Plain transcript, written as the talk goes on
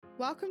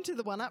Welcome to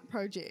the One Up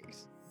Project.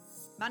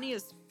 Money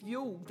is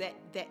fuel that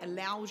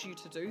allows you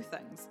to do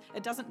things.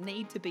 It doesn't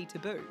need to be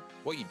taboo.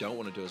 What you don't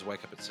want to do is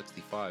wake up at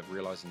 65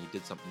 realising you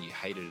did something you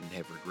hated and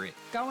have regret.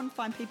 Go and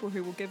find people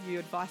who will give you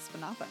advice for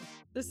nothing.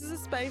 This is a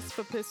space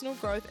for personal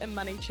growth and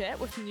money chat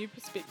with new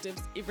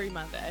perspectives every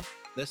Monday.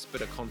 This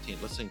bit of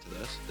content, listening to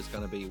this, is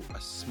going to be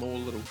a small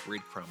little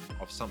breadcrumb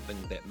of something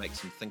that makes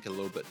them think a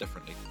little bit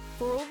differently.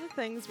 For all the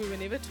things we were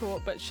never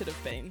taught but should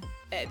have been.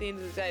 At the end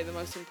of the day, the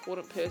most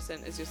important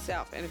person is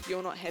yourself, and if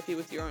you're not happy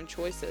with your own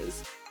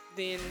choices,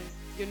 then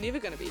you're never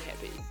going to be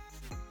happy.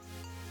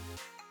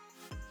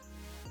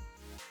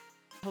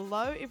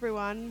 Hello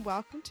everyone,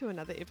 welcome to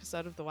another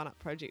episode of the One Up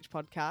Project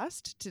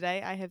podcast.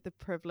 Today I have the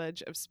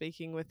privilege of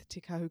speaking with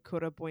Te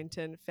Kahukura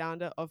Boynton,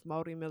 founder of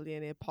Māori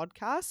Millionaire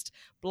podcast,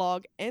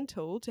 blog and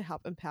tool to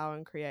help empower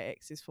and create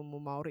access for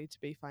more Māori to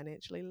be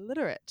financially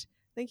literate.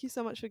 Thank you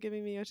so much for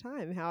giving me your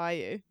time. How are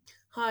you?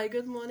 Hi,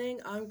 good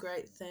morning. I'm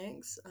great,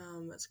 thanks.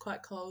 It's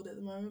quite cold at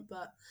the moment,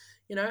 but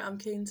I'm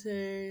keen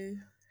to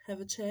have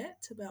a chat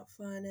about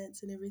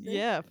finance and everything.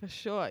 Yeah, for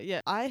sure.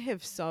 Yeah, I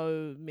have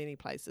so many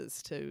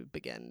places to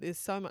begin. There's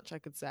so much I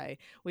could say.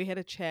 We had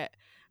a chat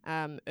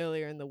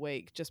earlier in the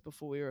week just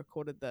before we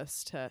recorded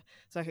this so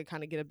I could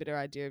kind of get a better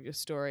idea of your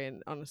story,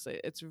 and honestly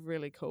it's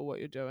really cool what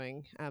you're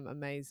doing.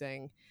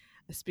 Amazing,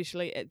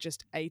 especially at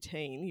just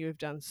 18. You've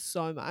done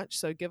so much.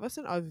 So give us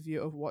an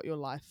overview of what your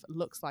life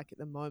looks like at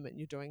the moment.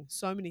 You're doing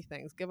so many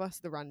things. Give us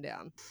the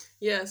rundown.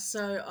 Yeah,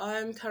 so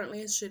I'm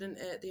currently a student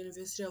at the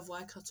University of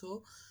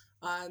Waikato.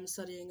 I'm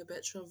studying a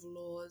Bachelor of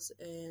Laws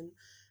and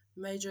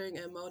majoring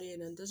in Māori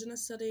and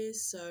Indigenous Studies.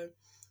 So,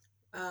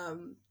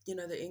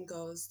 the end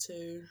goal is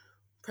to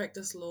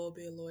practice law,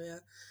 be a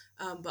lawyer.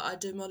 But I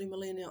do Māori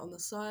Millionaire on the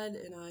side,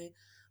 and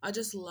I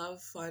just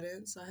love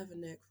finance. I have a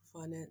knack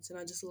for finance, and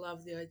I just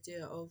love the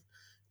idea of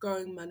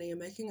growing money and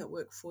making it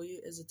work for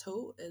you as a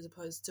tool, as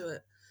opposed to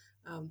it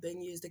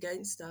being used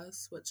against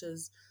us, which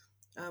is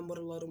what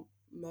a lot of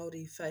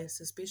Māori face,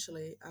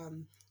 especially.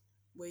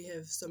 We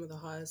have some of the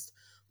highest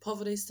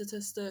poverty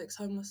statistics,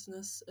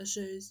 homelessness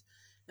issues,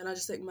 and I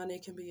just think money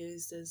can be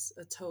used as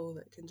a tool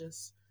that can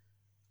just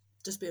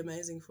be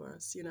amazing for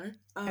us,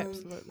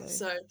 Absolutely.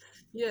 So,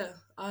 yeah,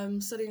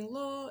 I'm studying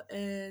law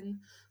and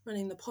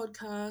running the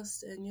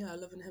podcast, and I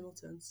live in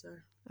Hamilton, so.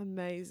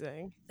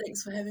 Amazing.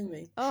 Thanks for having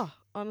me. Oh,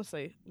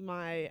 honestly,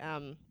 my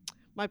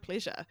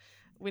pleasure.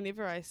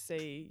 Whenever I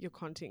see your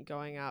content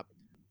going up,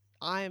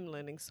 I am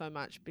learning so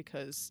much,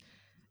 because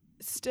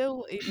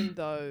still, even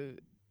though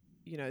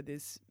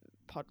there's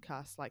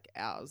podcasts like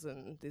ours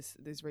and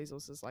there's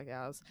resources like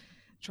ours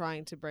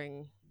trying to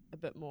bring a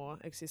bit more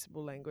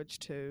accessible language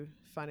to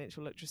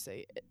financial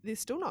literacy, there's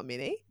still not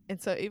many. And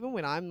so even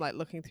when I'm like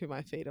looking through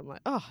my feed, I'm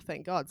like, oh,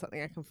 thank God,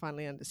 something I can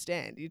finally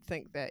understand. You'd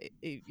think that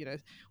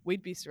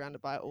we'd be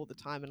surrounded by it all the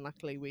time, and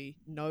luckily we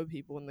know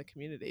people in the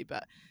community,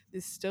 but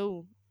there's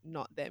still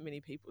not that many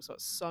people. So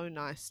it's so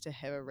nice to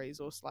have a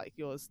resource like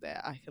yours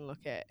that I can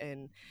look at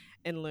and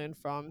learn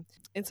from.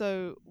 And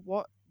so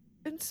what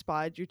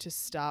inspired you to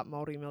start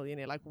Māori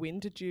Millionaire? Like, when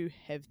did you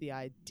have the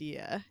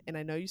idea? And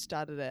I know you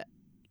started it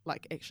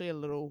like actually a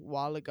little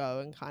while ago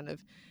and kind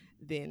of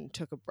then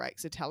took a break.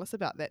 So tell us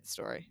about that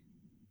story.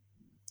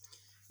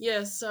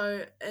 Yeah,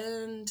 so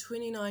in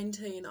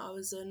 2019, I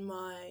was in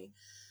my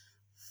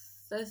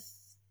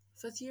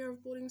fifth year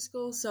of boarding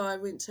school. So I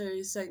went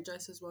to St.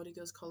 Joseph's Māori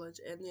Girls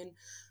College, and then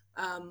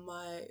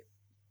my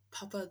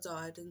papa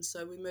died, and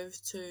so we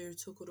moved to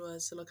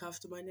Tokoroa to look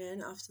after my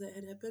nan after that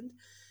had happened.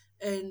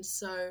 And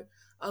so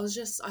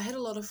I had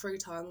a lot of free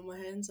time on my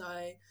hands.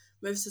 I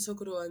moved to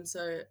Tokoroa, and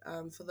so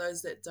for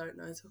those that don't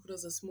know, Tokoroa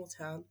is a small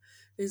town.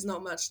 There's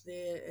not much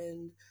there,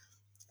 and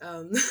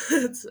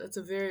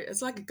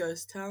it's like a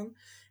ghost town.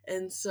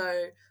 And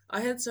so I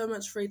had so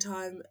much free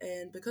time,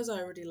 and because I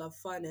already love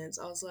finance,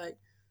 I was like,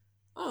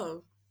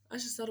 oh, I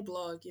should start a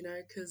blog,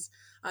 because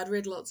I'd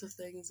read lots of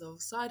things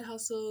of side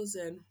hustles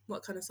and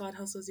what kind of side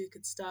hustles you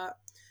could start,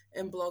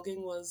 and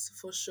blogging was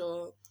for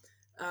sure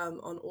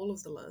on all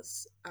of the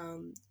lists.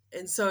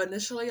 And so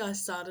initially I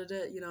started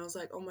it, I was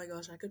like, oh my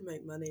gosh, I could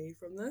make money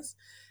from this.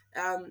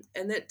 And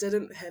that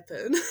didn't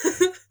happen.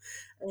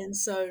 And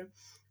so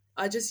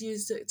I just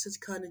used it to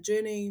kind of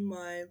journal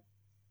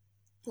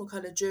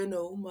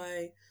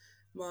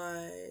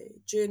my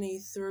journey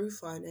through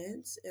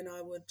finance, and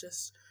I would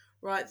just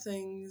write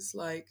things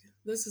like,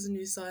 this is a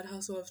new side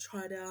hustle I've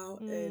tried out,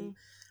 and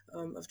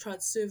I've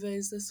tried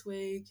surveys this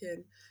week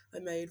and I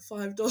made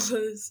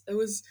 $5. It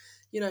was,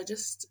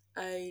 just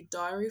a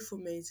diary for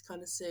me to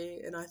kind of see,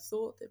 and I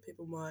thought that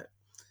people might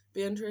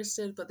be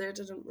interested, but that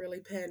didn't really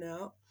pan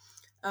out.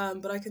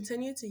 But I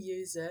continued to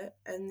use it,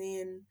 and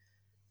then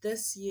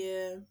this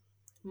year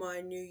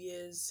my New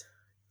Year's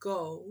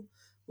goal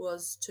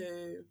was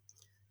to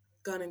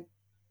kind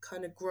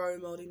of grow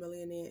Māori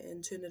Millionaire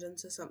and turn it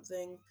into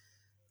something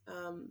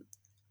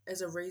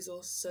as a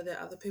resource so that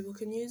other people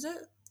can use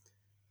it.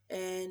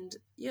 And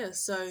yeah,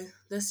 so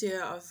this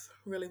year I've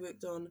really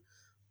worked on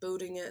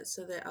building it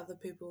so that other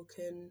people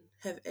can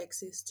have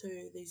access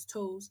to these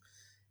tools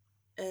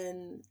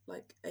in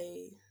like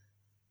a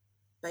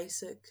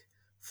basic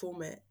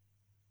format.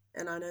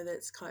 And I know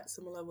that's quite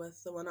similar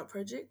with the One Up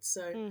project.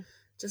 So Mm.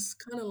 just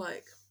kind of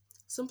like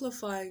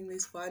simplifying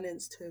these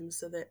finance terms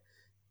so that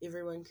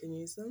everyone can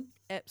use them.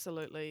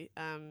 Absolutely.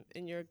 And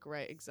you're a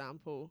great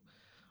example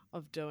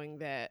of doing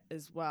that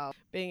as well.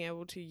 Being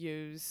able to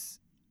use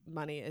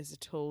money as a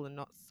tool and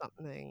not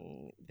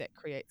something that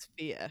creates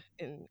fear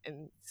and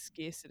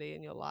scarcity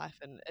in your life.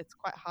 And it's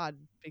quite hard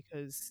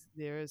because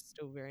there is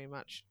still very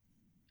much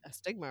a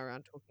stigma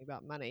around talking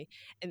about money.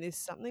 And there's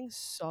something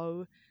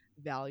so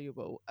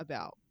valuable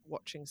about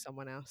watching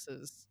someone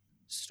else's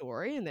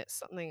story. And that's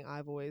something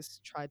I've always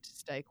tried to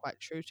stay quite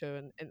true to.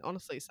 And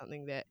honestly,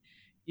 something that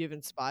you've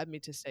inspired me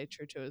to stay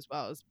true to as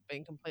well, is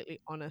being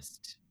completely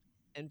honest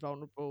and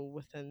vulnerable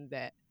within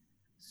that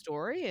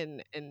story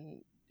and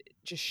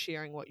just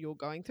sharing what you're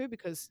going through,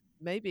 because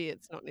maybe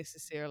it's not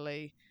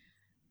necessarily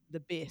the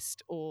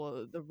best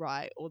or the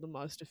right or the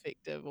most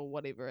effective or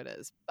whatever it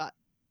is, but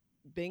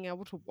being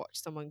able to watch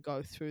someone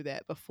go through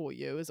that before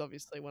you is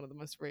obviously one of the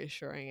most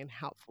reassuring and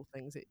helpful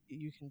things that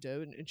you can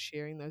do in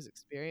sharing those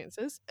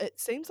experiences. It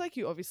seems like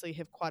you obviously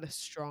have quite a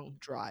strong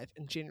drive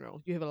in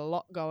general. You have a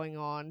lot going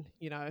on,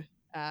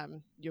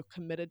 you're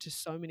committed to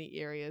so many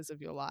areas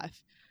of your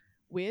life.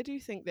 Where do you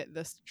think that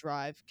this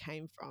drive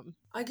came from?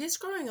 I guess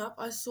growing up,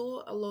 I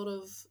saw a lot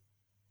of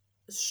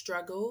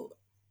struggle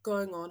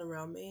going on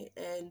around me,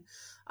 and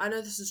I know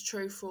this is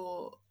true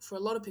for a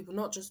lot of people,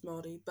 not just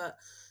Māori, but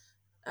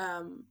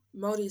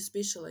Māori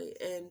especially.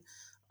 And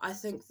I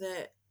think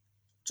that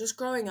just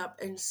growing up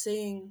and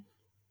seeing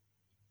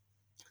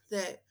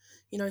that,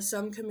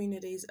 some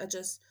communities are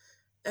just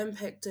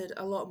impacted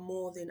a lot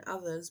more than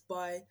others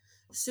by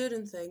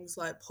certain things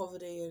like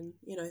poverty and,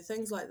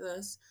 things like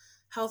this,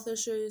 health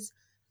issues.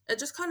 It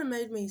just kind of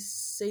made me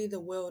see the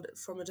world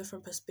from a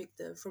different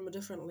perspective, from a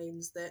different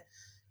lens, that,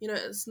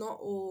 it's not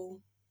all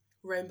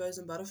rainbows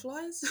and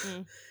butterflies,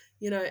 Mm.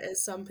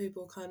 As some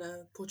people kind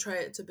of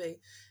portray it to be.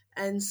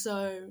 And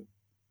so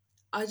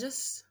I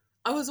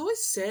was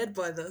always sad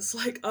by this.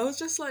 Like, I was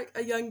just like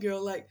a young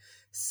girl, like,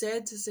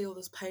 sad to see all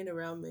this pain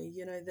around me,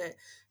 that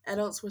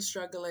adults were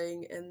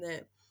struggling, and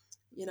that,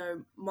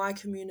 my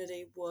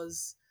community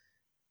was,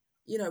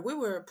 we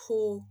were a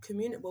poor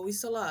community. Well, we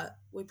still are.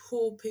 We're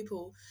poor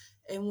people,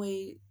 and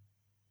we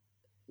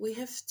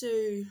have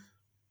to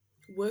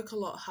work a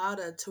lot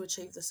harder to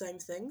achieve the same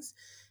things.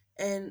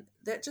 And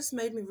that just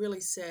made me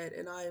really sad.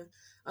 And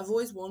I've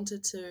always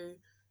wanted to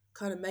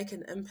kind of make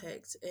an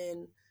impact,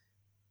 and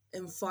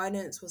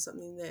finance was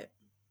something that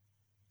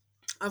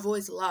I've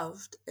always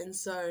loved. And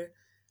so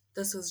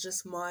this was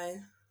just my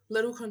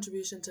little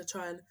contribution to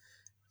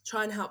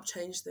try and help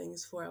change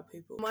things for our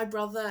people. My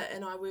brother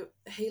and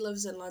he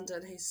lives in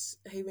London.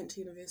 He went to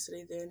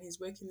university there and he's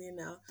working there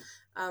now.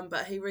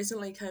 But he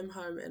recently came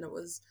home, and it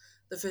was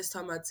the first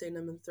time I'd seen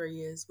him in 3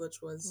 years,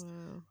 which was,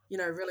 Wow.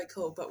 really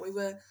cool. But we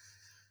were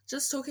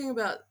just talking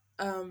about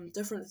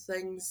different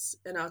things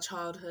in our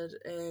childhood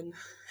and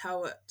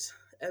how it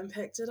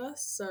impacted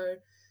us. So,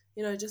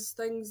 just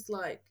things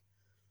like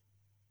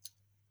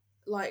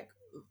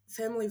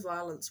family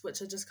violence,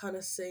 which are just kind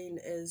of seen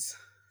as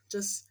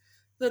just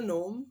the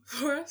norm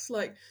for us.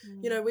 Like,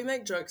 we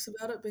make jokes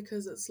about it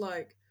because it's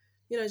like,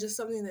 just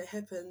something that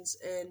happens.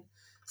 And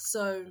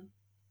so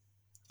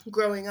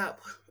growing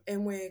up,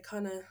 and we're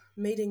kind of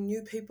meeting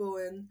new people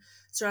and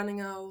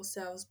surrounding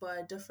ourselves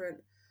by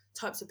different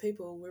types of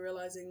people, we're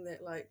realizing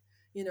that, like,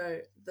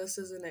 this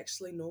isn't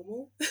actually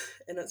normal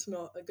and it's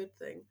not a good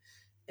thing.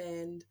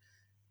 And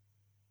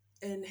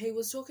he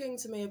was talking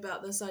to me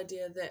about this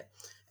idea that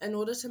in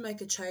order to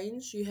make a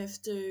change, you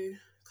have to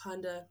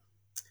kind of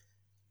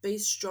be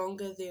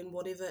stronger than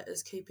whatever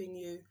is keeping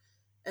you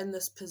in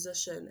this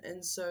position.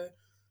 And so,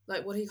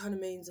 like, what he kind of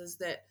means is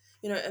that,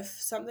 if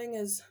something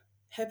is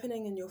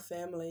happening in your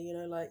family,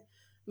 like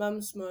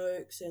mum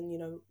smokes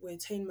and, we're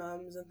teen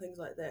mums and things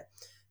like that,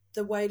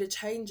 the way to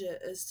change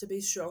it is to be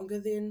stronger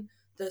than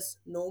this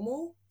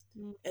normal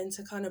and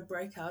to kind of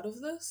break out of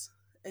this.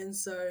 And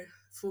so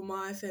for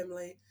my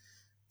family,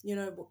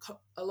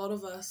 a lot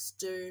of us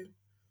do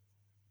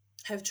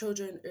have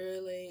children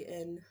early,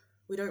 and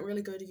we don't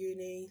really go to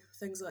uni,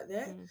 things like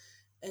that.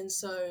 And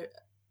so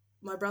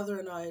my brother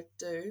and I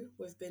do.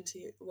 We've been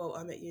to, well,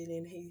 I'm at uni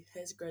and he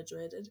has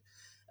graduated.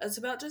 It's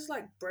about just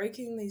like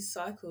breaking these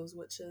cycles,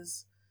 which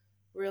is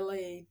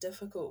really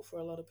difficult for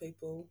a lot of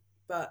people,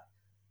 but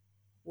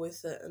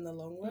worth it in the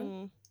long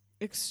run.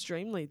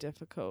 Extremely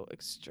difficult.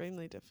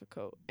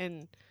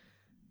 And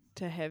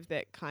to have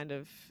that kind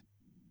of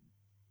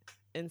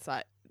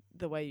insight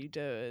the way you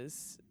do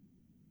is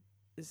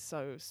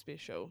so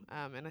special.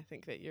 And I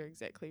think that you're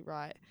exactly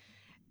right.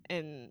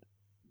 And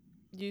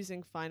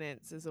using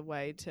finance as a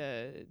way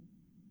to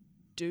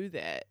do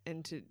that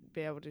and to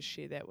be able to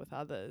share that with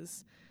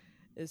others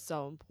is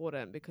so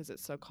important, because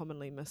it's so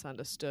commonly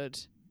misunderstood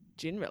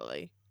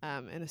generally,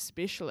 and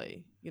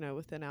especially,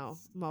 within our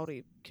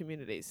Māori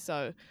communities.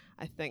 So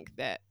I think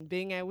that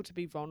being able to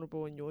be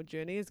vulnerable in your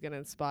journey is going to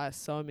inspire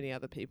so many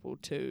other people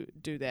to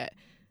do that.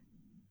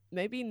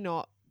 Maybe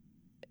not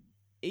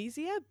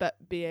easier,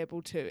 but be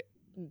able to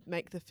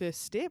make the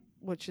first step,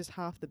 which is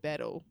half the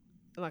battle,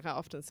 like I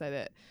often say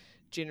that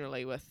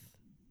generally with,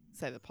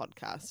 say, the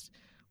podcast,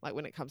 like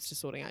when it comes to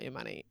sorting out your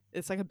money,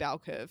 it's like a bell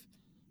curve.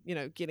 You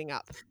know, getting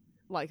up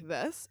like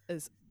this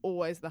is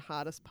always the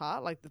hardest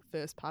part, like the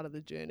first part of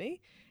the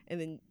journey. And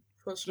then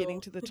For getting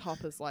sure. to the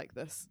top is like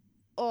this,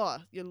 oh,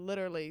 you're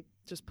literally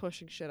just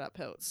pushing shit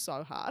uphill. It's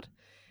so hard.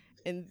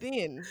 And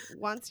then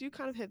once you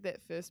kind of have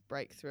that first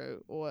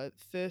breakthrough or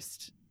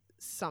first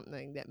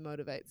something that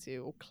motivates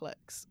you or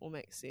clicks or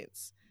makes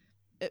sense,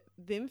 it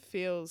then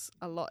feels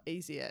a lot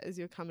easier as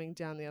you're coming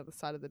down the other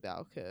side of the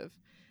bell curve,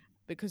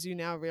 because you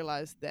now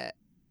realize that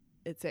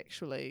it's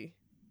actually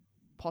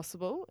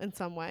possible in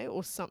some way,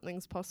 or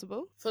something's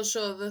possible. For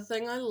sure. The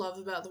thing I love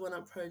about the One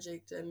Up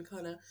Project and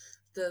kind of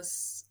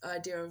this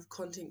idea of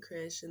content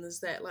creation is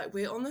that, like,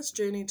 we're on this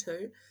journey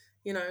too.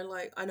 You know,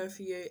 like, I know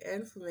for you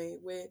and for me,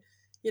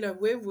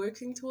 we're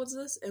working towards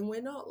this, and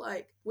we're not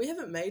like, we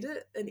haven't made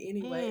it in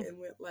any way, and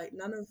we're like,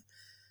 none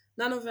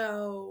of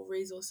our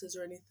resources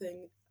or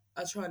anything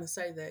are trying to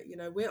say that. You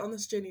know, we're on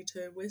this journey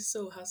too. We're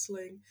still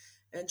hustling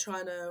and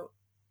trying to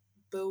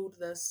build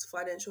this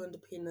financial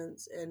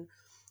independence and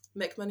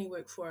make money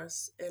work for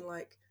us. And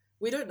like,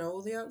 we don't know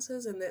all the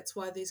answers, and that's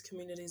why these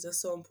communities are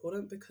so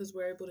important, because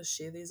we're able to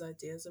share these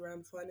ideas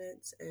around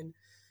finance and,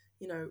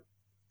 you know,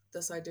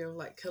 this idea of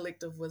like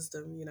collective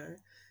wisdom, you know,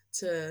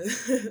 to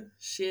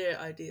share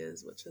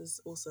ideas, which is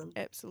awesome.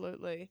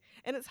 Absolutely.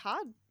 And it's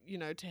hard, you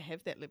know, to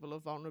have that level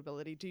of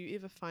vulnerability. Do you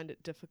ever find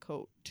it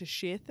difficult to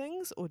share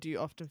things, or do you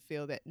often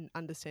feel that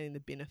understanding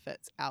the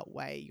benefits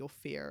outweigh your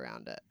fear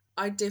around it?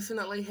 I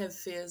definitely have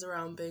fears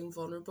around being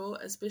vulnerable,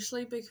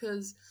 especially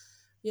because,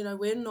 you know,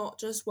 we're not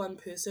just one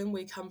person,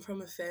 we come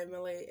from a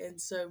family.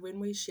 And so when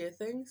we share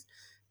things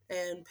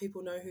and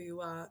people know who you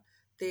are,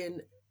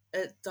 then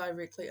it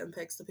directly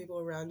impacts the people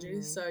around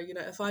you. So, you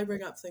know, if I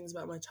bring up things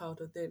about my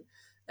childhood, then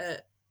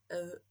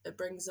it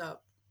brings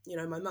up, you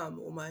know, my mum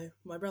or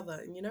my brother,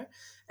 and, you know,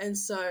 and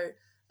so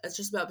it's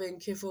just about being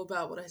careful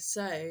about what I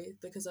say,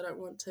 because I don't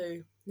want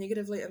to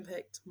negatively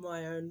impact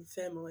my own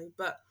family,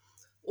 but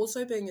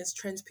also being as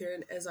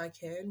transparent as I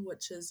can,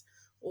 which is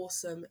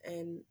awesome.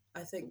 And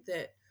I think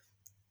that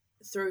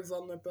through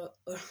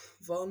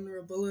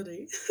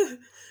vulnerability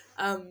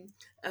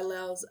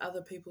allows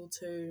other people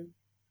to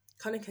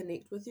kind of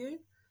connect with you,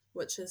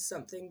 which is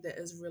something that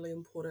is really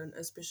important,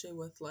 especially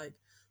with like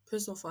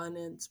personal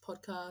finance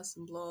podcasts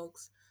and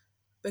blogs,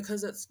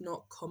 because it's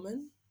not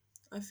common.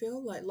 I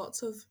feel like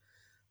lots of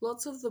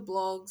the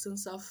blogs and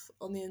stuff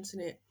on the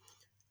internet,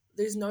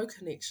 there's no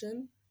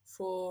connection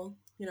for,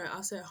 you know,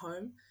 us at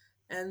home.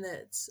 And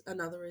that's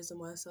another reason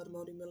why I started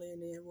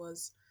Multimillionaire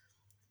was,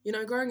 you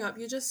know, growing up,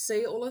 you just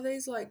see all of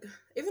these, like,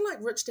 even like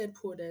Rich Dad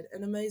Poor Dad,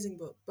 an amazing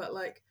book, but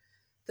like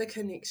the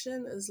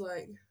connection is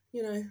like,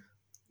 you know,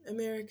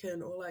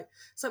 American, or like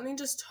something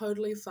just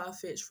totally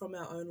far-fetched from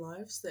our own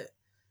lives that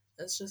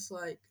it's just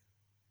like,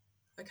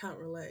 I can't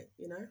relate,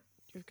 you know?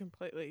 You've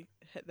completely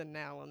hit the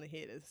nail on the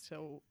head as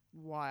to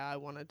why I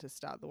wanted to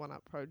start the One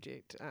Up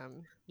Project.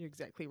 You're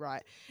exactly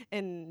right.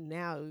 And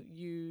now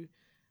you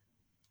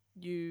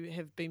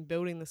have been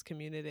building this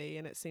community,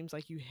 and it seems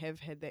like you have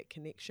had that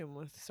connection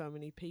with so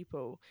many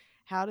people.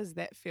 How does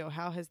that feel?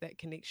 How has that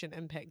connection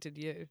impacted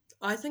you?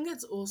 I think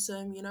it's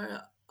awesome. You know,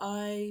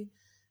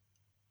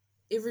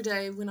 every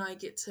day when I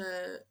get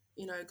to,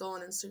 you know, go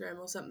on Instagram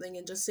or something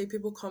and just see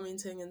people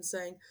commenting and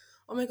saying,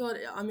 oh my God,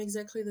 I'm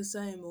exactly the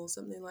same, or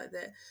something like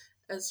that.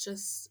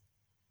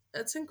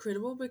 It's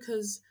incredible,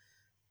 because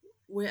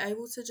we're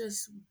able to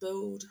just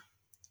build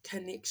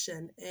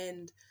connection.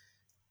 And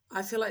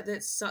I feel like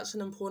that's such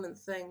an important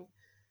thing,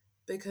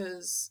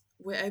 because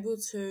we're able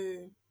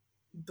to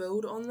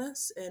build on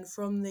this, and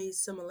from these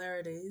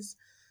similarities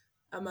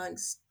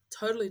amongst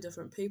totally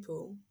different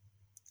people,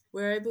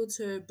 we're able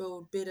to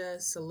build better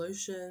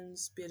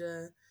solutions,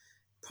 better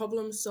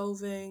problem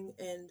solving.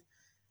 And,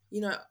 you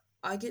know,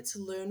 I get to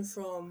learn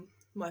from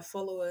my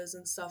followers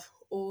and stuff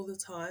all the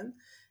time.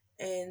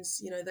 And,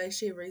 you know, they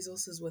share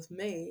resources with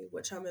me,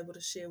 which I'm able to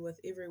share with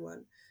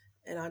everyone.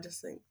 And I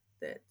just think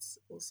that's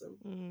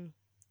awesome.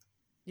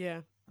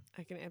 Yeah,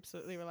 I can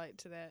absolutely relate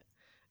to that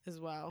as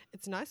well.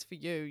 It's nice for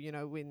you, you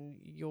know, when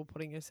you're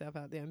putting yourself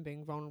out there and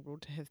being vulnerable,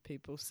 to have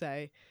people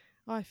say,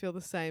 oh, I feel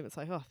the same. It's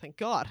like, oh, thank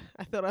God.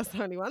 I thought I was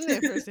the only one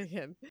there for a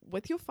second.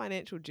 With your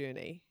financial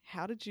journey,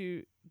 how did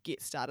you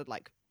get started?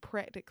 Like,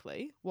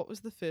 practically, what was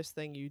the first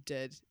thing you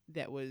did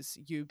that was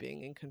you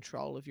being in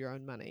control of your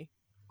own money?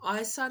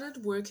 I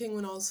started working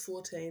when I was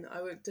 14.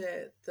 I worked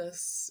at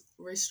this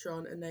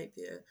restaurant in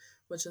Napier,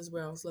 which is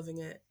where I was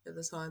living at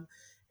the time.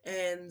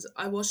 And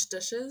I washed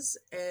dishes,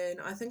 and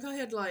I think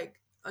I got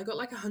like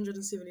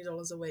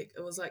 $170 a week.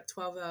 It was like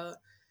 12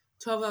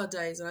 hour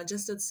days, and I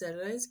just did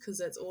Saturdays because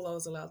that's all I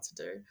was allowed to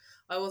do.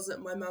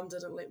 My mum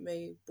didn't let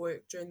me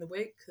work during the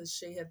week, because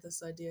she had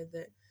this idea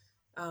that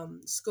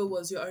school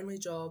was your only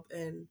job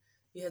and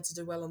you had to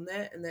do well on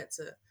that, and that's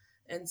it.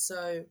 And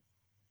so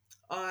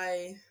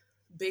I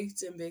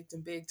begged and begged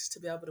and begged to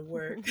be able to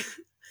work.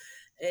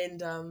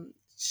 And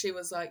she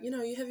was like, you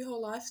know, you have your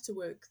whole life to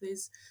work.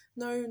 There's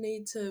no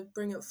need to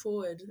bring it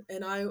forward.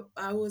 And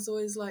I was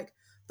always like,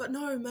 but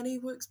no, money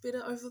works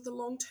better over the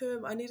long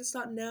term. I need to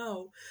start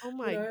now. Oh You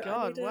my know, I need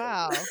God,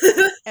 wow.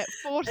 to. At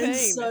And 14.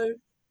 so,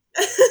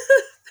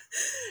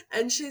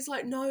 and she's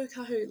like, no,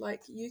 Kahu,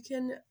 like you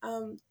can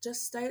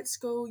just stay at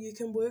school. You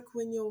can work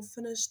when you're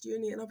finished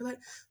uni. And I'll be like,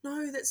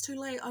 no, that's too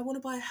late. I want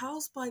to buy a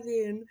house by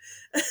then.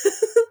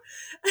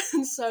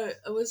 And so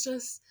it was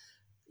just,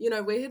 you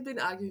know, we had been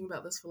arguing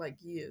about this for like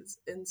years.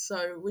 And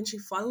so when she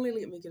finally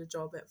let me get a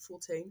job at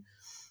 14,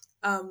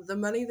 the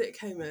money that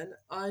came in,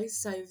 I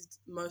saved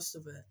most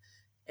of it.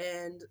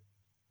 And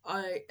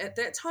at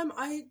that time,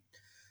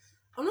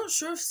 I'm not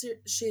sure if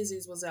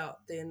Sharesies was out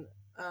then,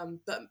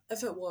 but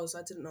if it was,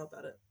 I didn't know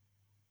about it.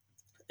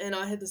 And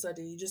I had this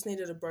idea, you just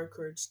needed a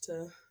brokerage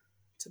to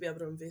be able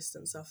to invest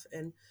and stuff.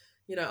 And,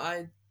 you know,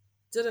 I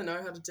didn't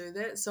know how to do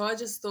that. So I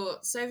just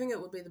thought saving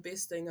it would be the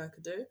best thing I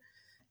could do.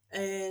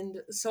 And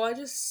so I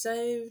just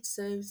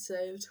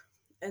saved.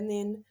 And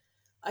then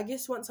I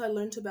guess once I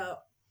learnt about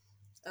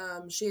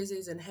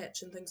Sharesies and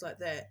Hatch and things like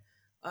that,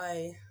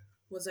 I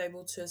was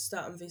able to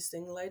start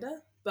investing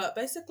later. But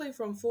basically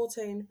from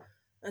 14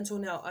 until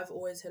now, I've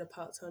always had a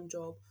part-time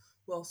job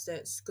whilst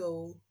at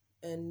school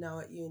and now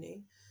at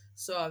uni.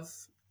 So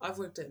I've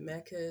worked at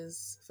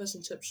Macca's, fish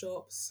and chip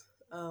shops.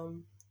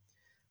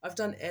 I've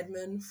done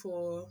admin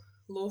for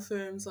law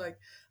firms. Like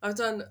I've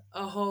done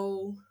a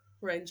whole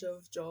range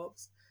of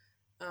jobs.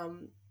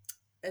 And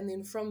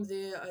then from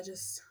there,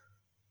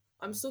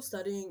 I'm still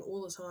studying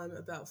all the time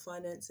about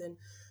finance and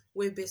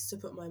where best to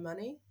put my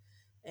money.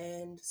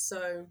 And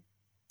so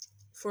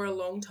for a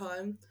long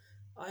time,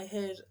 I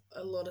had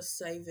a lot of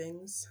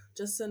savings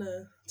just in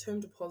a term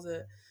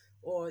deposit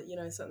or, you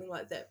know, something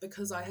like that,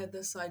 because I had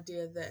this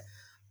idea that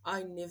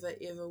I never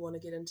ever want to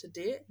get into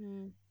debt.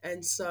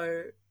 And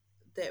so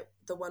that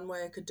the one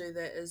way I could do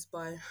that is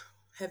by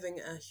having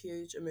a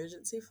huge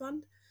emergency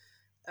fund.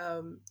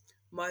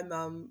 My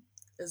mum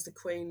is the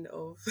queen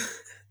of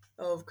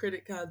of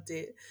credit card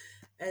debt,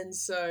 and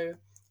so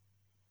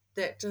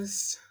that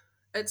just,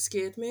 it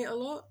scared me a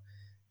lot.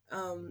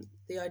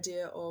 The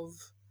idea of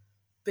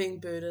being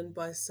burdened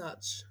by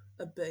such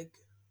a big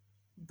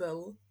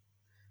bill,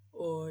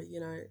 or, you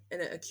know,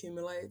 and it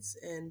accumulates,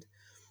 and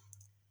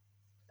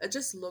it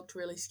just looked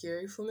really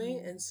scary for me.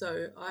 And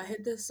so I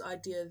had this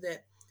idea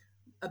that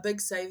a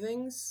big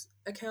savings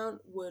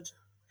account would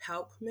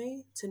help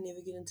me to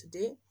never get into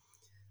debt.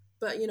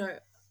 But, you know,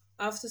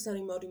 after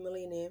studying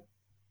Multi-Millionaire,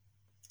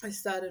 I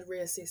started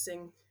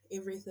reassessing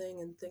everything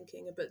and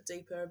thinking a bit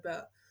deeper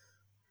about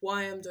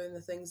why I'm doing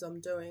the things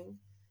I'm doing.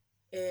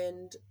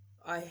 And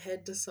I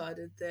had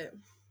decided that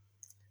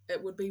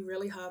it would be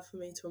really hard for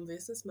me to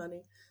invest this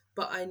money,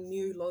 but I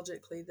knew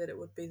logically that it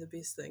would be the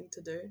best thing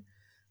to do.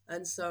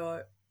 And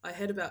so I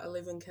had about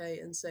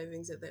 11k in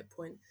savings at that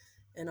point,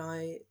 and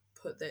I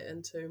put that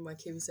into my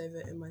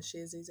KiwiSaver and my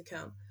Sharesies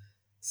account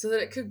so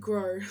that it could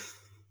grow.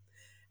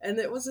 And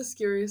that was the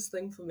scariest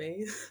thing for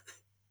me.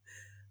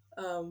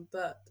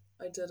 But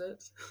I did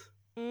it.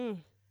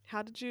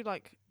 How did you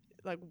like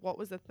what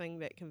was the thing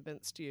that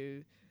convinced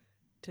you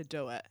to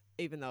do it,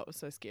 even though it was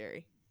so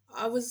scary?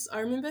 I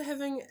remember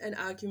having an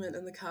argument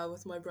in the car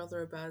with my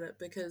brother about it,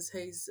 because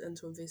he's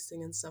into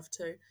investing and stuff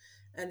too,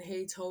 and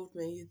he told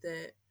me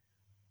that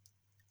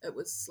it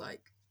was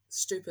like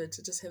stupid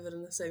to just have it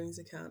in a savings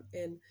account.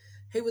 And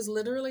he was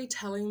literally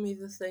telling me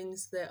the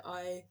things that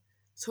I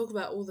talk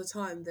about all the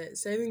time, that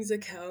savings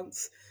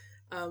accounts,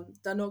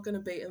 they're not going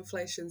to beat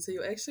inflation, so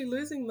you're actually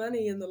losing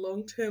money in the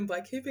long term by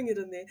keeping it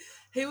in there.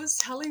 He was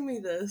telling me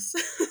this,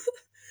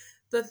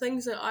 the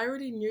things that I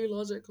already knew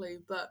logically,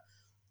 but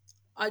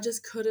I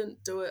just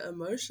couldn't do it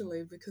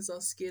emotionally because I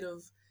was scared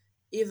of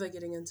ever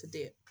getting into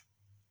debt.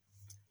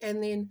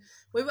 And then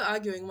we were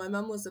arguing, my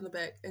mum was in the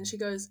back, and she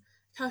goes,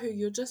 Kahu,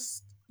 you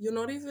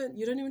don't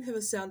even have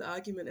a sound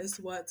argument as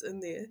to why it's in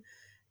there.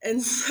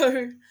 And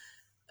so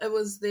it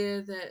was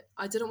there that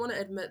I didn't want to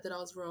admit that I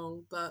was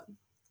wrong, but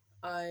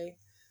I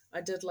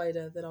did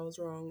later that I was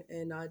wrong,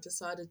 and I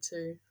decided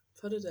to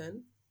put it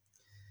in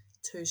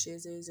to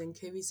Sharesies and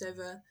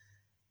KiwiSaver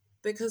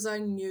because I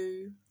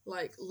knew,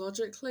 like,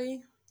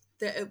 logically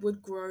that it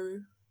would grow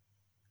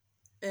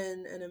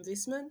in an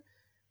investment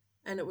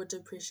and it would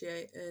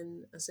depreciate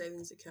in a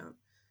savings account,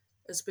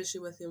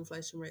 especially with the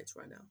inflation rates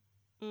right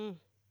now.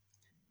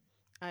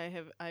 I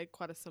had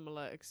quite a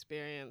similar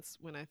experience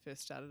when I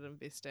first started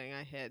investing.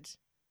 I had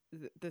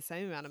the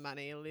same amount of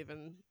money,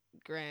 11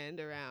 grand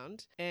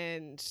around,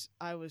 and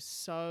I was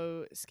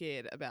so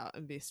scared about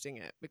investing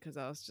it because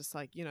I was just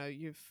like, you know,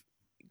 you've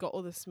got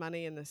all this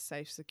money in this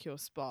safe, secure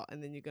spot,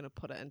 and then you're going to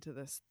put it into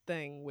this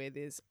thing where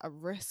there's a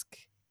risk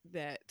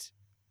that,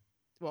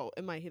 well,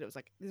 in my head it was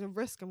like, there's a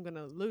risk I'm going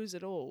to lose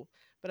it all.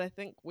 But I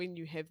think when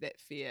you have that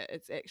fear,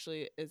 it's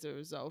actually as a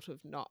result of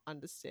not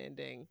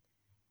understanding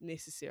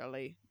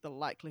necessarily the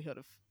likelihood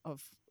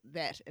of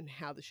that and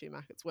how the share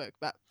markets work.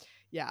 But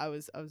yeah, I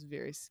was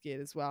very scared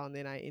as well, and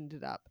then I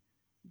ended up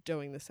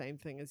doing the same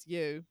thing as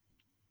you.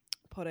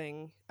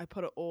 I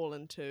put it all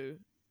into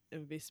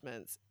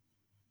investments.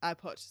 I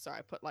put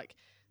like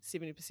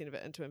 70% of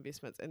it into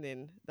investments, and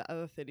then the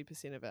other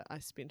 30% of it I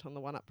spent on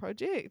the One Up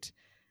project.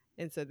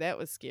 And so that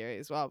was scary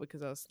as well,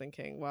 because I was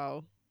thinking,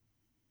 well,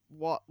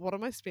 what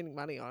am I spending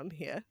money on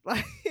here?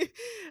 Like,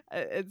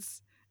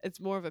 it's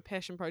more of a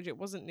passion project. It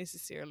wasn't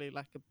necessarily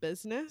like a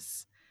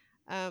business,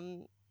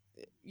 um,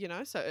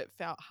 so it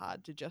felt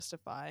hard to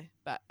justify.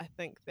 But I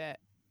think that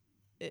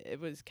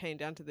it came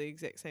down to the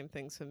exact same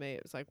things for me.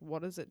 It was like,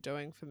 what is it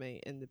doing for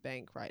me in the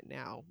bank right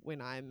now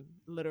when I'm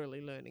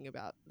literally learning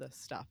about this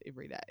stuff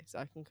every day? So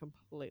I can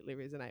completely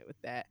resonate with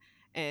that.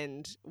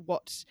 And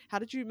how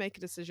did you make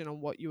a decision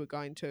on what you were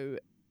going to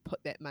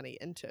put that money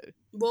into?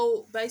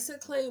 Well,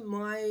 basically,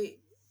 my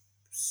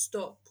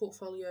stock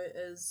portfolio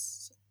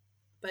is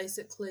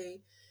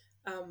basically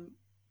um,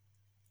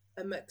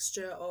 a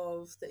mixture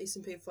of the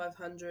S&P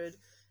 500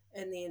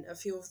 and then a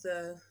few of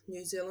the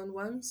New Zealand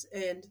ones.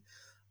 And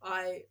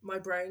my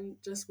brain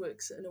just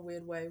works in a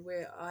weird way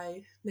where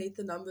I need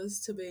the numbers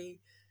to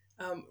be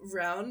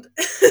round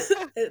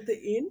at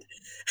the end.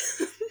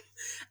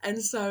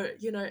 And so,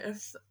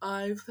 if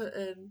I put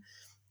in,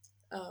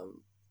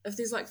 if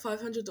there's like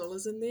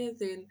 $500 in there,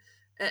 then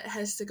it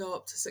has to go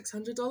up to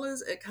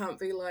 $600. It can't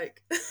be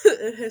like,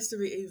 it has to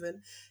be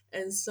even.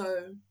 And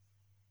so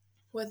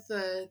with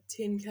the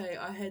 10K,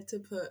 I had to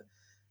put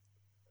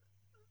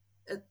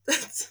it,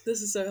 this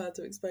is so hard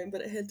to explain,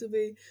 but it had to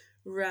be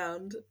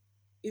round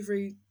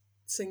every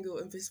single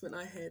investment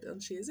I had on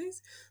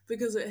Sharesies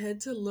because it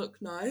had to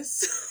look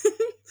nice.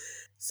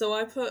 So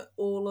I put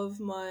all of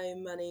my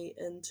money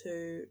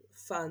into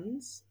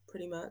funds,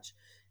 pretty much,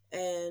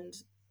 and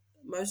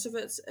most of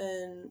it's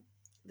in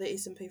the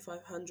S&P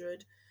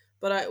 500,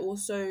 but I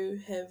also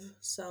have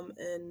some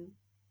in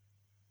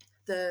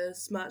the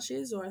Smart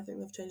Shares, or I think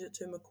they've changed it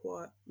to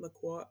Macquarie,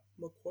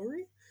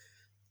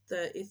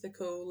 the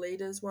Ethical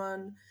Leaders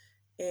one,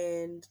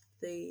 and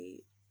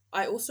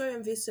I also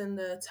invest in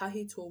the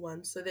Tahi Tool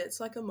one, so that's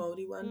like a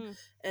Māori one,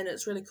 and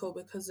it's really cool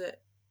because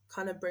it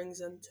kind of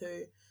brings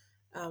into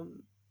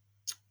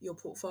your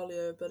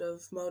portfolio a bit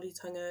of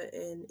Māoritanga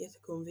and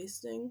ethical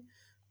investing,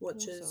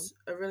 which is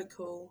a really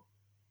cool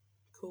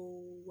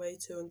way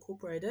to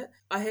incorporate it.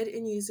 I had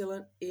Air New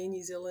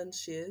Zealand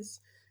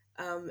shares,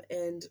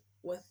 and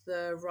with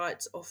the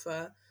rights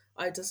offer,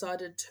 I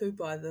decided to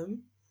buy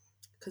them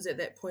because at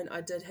that point I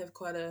had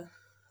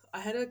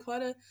a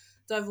quite a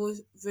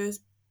diverse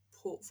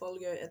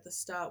portfolio at the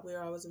start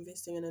where I was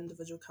investing in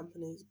individual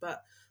companies,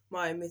 but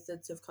my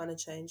methods have kind of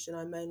changed, and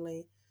I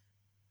mainly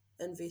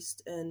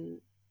invest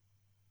in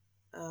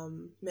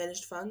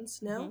managed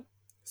funds now. Mm-hmm.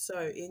 So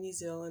Air New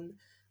Zealand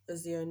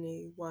is the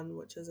only one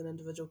which is an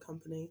individual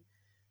company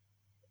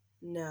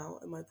now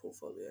in my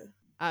portfolio.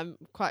 I'm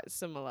quite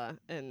similar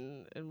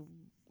in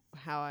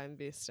how I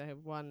invest. I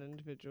have one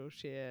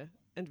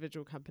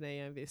individual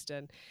company I invest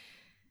in,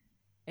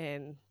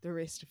 and the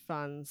rest of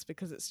funds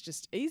because it's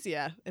just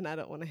easier and I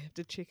don't want to have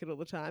to check it all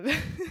the time.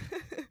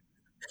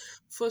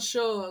 For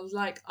sure.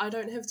 Like, I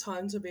don't have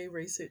time to be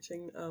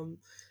researching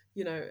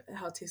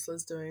how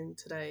Tesla's doing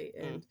today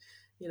and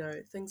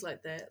things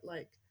like that.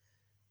 Like,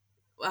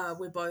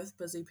 we're both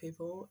busy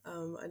people.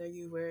 I know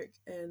you work,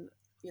 and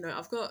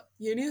I've got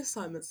uni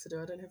assignments to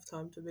do. I don't have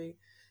time to be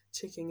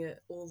checking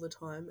it all the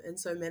time, and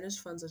so managed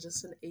funds are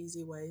just an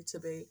easy way to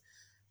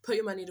put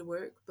your money to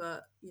work,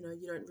 but you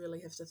don't really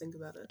have to think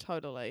about it.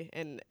 Totally.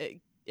 And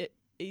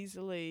it's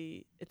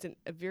a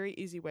very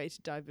easy way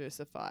to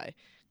diversify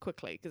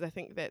quickly, because I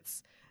think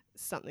that's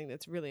something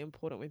that's really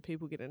important when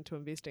people get into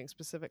investing,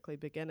 specifically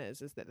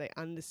beginners, is that they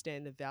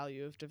understand the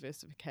value of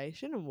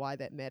diversification and why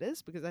that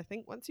matters. Because I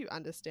think once you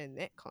understand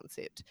that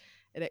concept,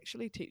 it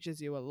actually teaches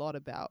you a lot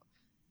about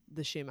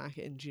the share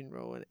market in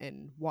general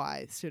and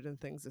why certain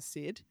things are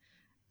said.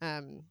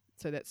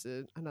 So that's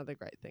another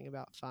great thing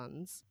about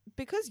funds.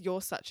 Because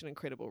you're such an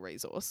incredible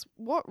resource,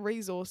 what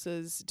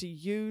resources do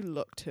you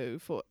look to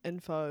for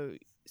info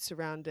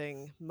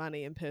surrounding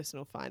money and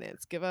personal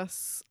finance? Give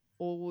us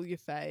all your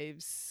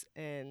faves,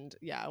 and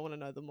I want to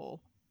know them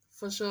all.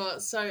 For sure.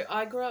 So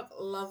I grew up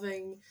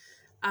loving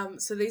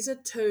so these are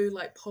two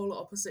like polar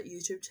opposite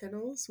YouTube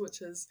channels,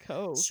 which is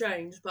cool.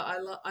 Strange, but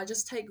I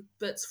just take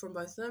bits from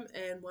both of them,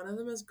 and one of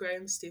them is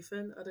Graham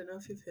Stephan. I don't know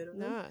if you've heard of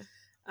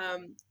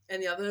him.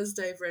 And the other is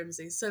Dave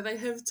Ramsey. So they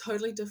have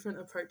totally different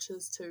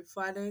approaches to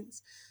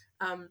finance.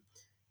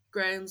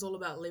 Graham's all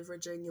about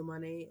leveraging your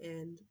money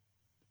and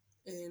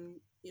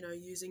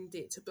using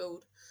debt to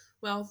build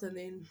wealth, and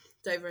then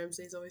Dave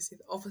Ramsey is obviously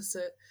the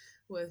opposite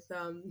with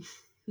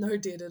no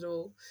debt at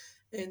all.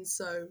 And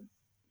so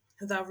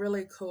they're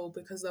really cool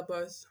because they're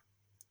both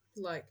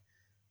like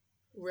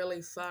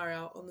really far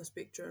out on the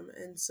spectrum.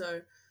 And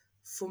so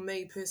for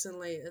me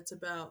personally, it's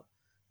about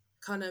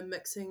kind of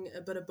mixing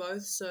a bit of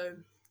both. So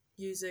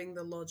using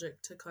the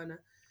logic to kind of,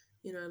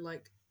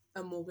 like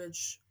a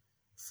mortgage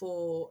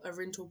for a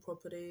rental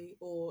property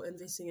or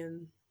investing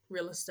in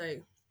real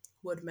estate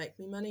would make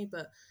me money.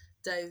 But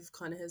Dave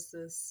kind of has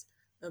this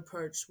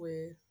approach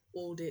where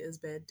all debt is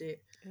bad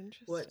debt,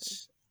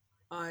 which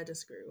I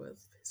disagree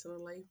with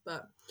personally.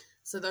 But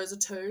so those are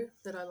two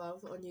that I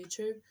love on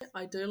YouTube.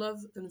 I do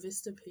love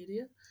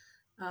Investopedia.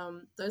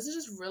 Those are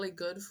just really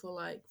good for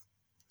like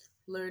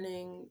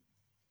learning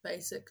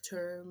basic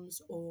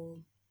terms or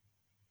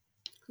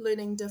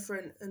learning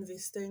different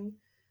investing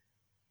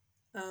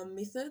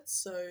methods.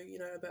 So, you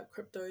know, about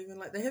crypto, even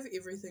like they have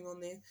everything on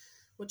there,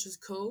 which is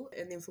cool.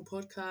 And then for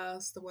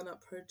podcasts, the One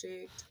Up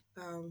Project,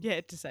 You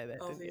had to say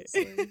that,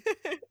 obviously. didn't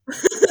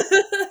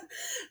you?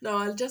 No,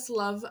 I just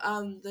love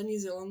the New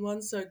Zealand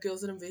one. So,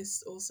 Girls That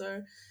Invest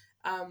also.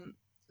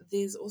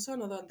 There's also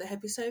another one, the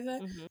Happy Saver.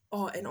 Mhm.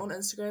 Oh, and on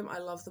Instagram, I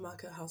love the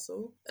Market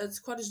Hustle. It's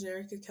quite a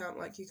generic account,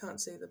 like you can't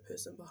see the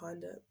person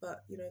behind it,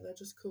 but you know, they're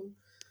just cool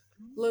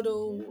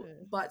little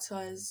Yeah.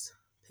 bite-sized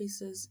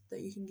pieces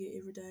that you can get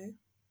every day.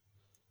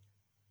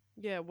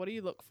 Yeah, what do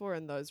you look for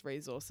in those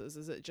resources?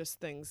 Is it just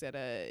things that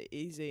are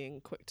easy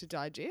and quick to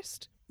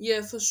digest?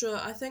 Yeah, for sure.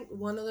 I think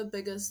one of the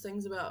biggest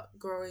things about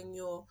growing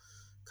your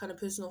kind of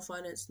personal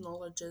finance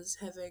knowledge is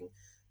having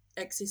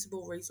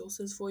accessible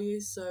resources for you.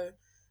 So,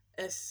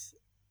 if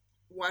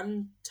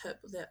one tip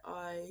that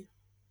I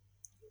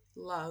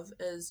love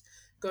is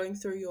going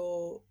through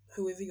your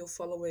whoever you're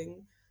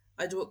following.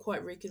 I do it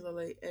quite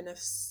regularly, and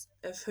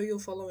if who you're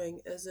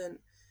following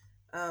isn't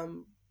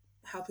um,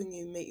 helping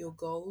you meet your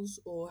goals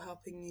or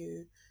helping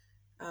you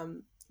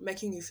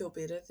making you feel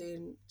better,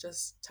 then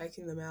just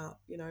taking them out.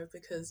 You know,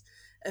 because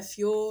if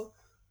you're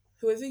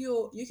whoever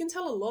you can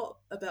tell a lot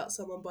about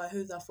someone by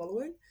who they're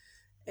following,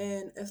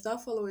 and if they're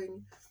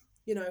following,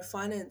 you know,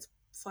 finance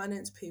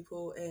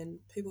people and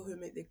people who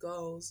meet their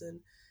goals,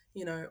 and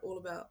you know, all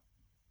about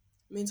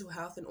mental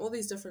health and all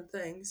these different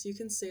things, you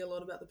can see a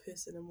lot about the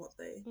person and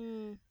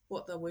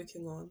what they're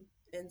working on.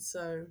 And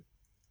so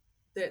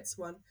that's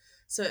one.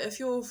 So if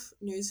your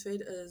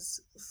newsfeed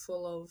is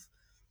full of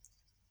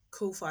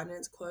cool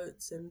finance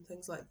quotes and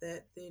things like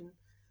that, then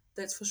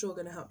that's for sure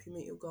going to help you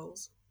meet your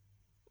goals.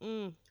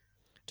 Mm.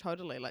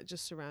 Totally, like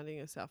just surrounding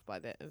yourself by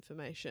that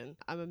information.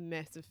 I'm a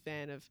massive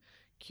fan of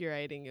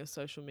curating your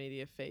social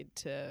media feed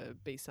to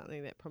be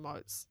something that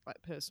promotes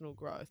like personal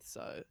growth.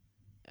 So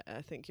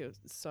I think you're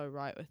so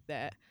right with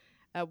that.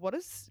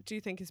 Do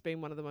you think has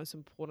been one of the most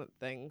important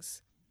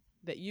things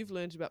that you've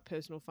learned about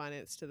personal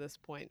finance to this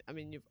point? I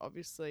mean, you've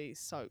obviously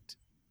soaked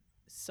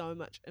so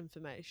much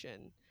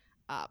information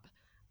up.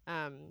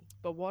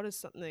 But what is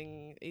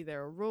something, either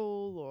a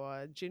rule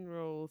or a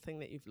general thing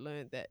that you've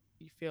learned that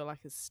you feel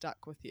like has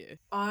stuck with you?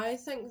 I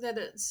think that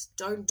it's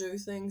don't do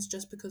things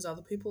just because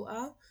other people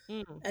are.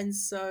 Mm. And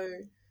so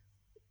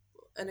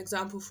an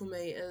example for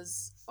me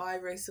is I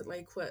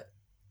recently quit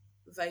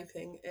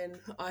vaping, and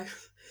I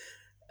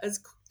it's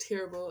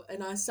terrible,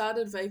 and I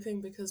started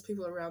vaping because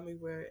people around me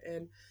were,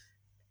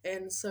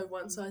 and so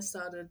once I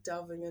started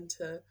delving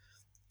into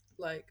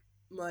like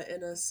my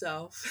inner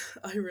self,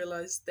 I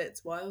realized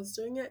that's why I was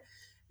doing it,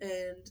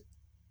 and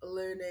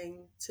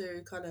learning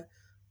to kind of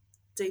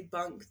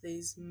debunk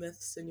these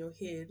myths in your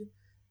head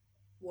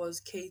was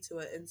key to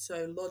it. And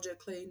so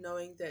logically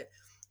knowing that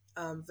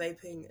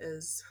vaping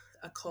is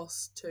a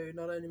cost to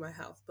not only my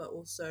health but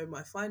also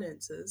my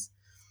finances,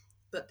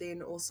 but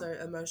then also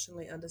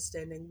emotionally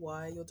understanding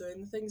why you're doing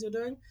the things you're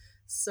doing.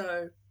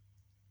 So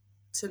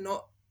to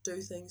not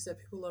do things that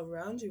people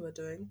around you are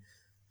doing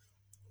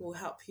will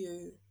help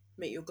you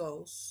meet your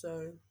goals.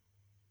 So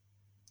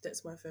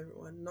that's my favorite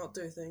one. Not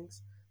do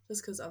things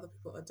just because other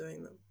people are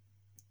doing them.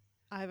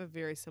 I have a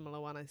very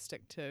similar one I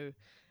stick to,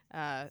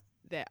 that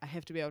I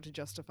have to be able to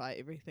justify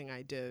everything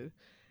I do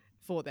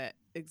for that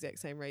exact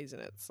same reason.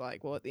 It's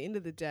like, well, at the end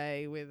of the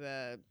day,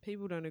 whether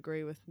people don't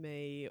agree with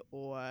me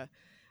or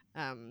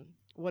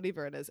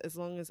whatever it is, as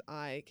long as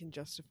I can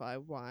justify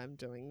why I'm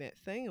doing that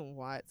thing and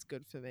why it's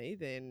good for me,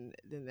 then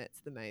that's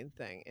the main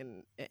thing.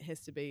 And it has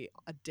to be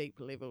a deep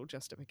level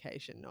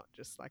justification, not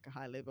just like a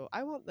high level,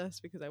 I want this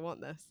because I want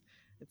this.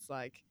 It's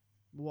like,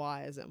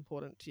 why is it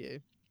important to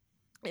you?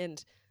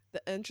 And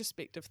the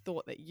introspective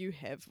thought that you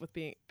have with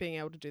being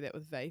able to do that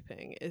with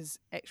vaping is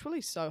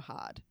actually so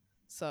hard.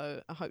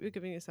 So I hope you're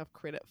giving yourself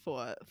credit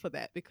for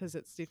that, because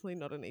it's definitely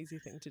not an easy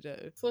thing to do.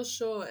 For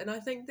sure. And I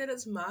think that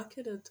it's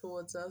marketed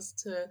towards us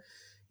to,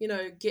 you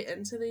know, get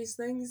into these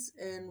things.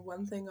 And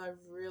one thing I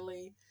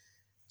really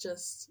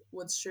just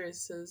would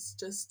stress is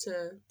just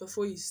to,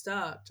 before you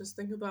start, just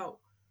think about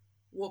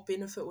what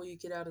benefit will you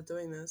get out of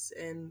doing this.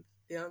 And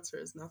the answer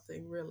is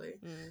nothing really.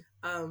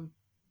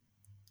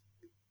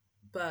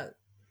 But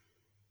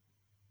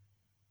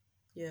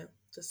yeah,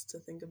 just to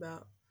think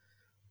about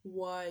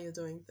why you're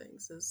doing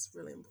things is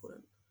really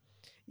important.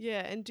 Yeah,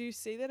 and do you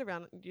see that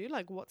around you?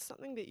 Like, what's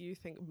something that you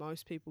think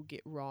most people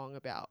get wrong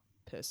about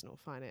personal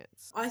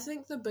finance? I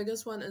think the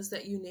biggest one is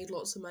that you need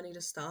lots of money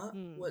to start,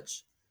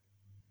 which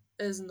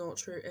is not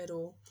true at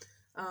all.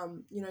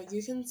 You know,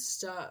 you can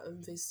start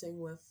investing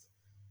with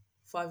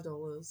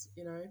 $5,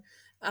 you know.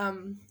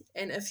 And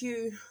if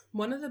you,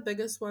 one of the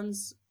biggest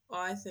ones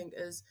I think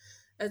is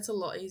it's a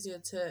lot easier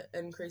to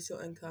increase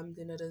your income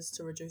than it is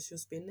to reduce your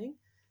spending.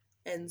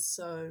 And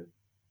so,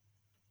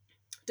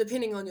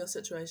 depending on your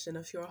situation,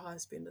 if you're a high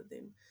spender,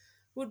 then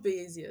would be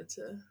easier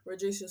to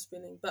reduce your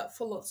spending. But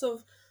for lots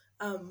of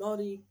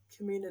Māori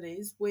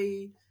communities,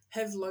 we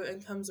have low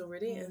incomes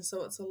already, and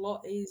so it's a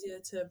lot easier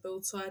to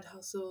build side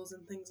hustles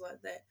and things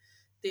like that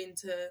than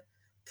to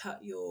cut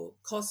your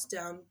costs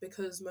down,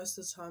 because most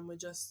of the time we're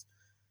just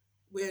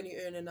we only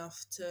earn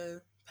enough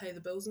to pay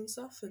the bills and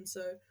stuff. And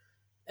so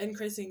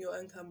increasing your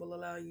income will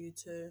allow you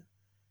to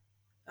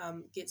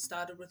get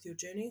started with your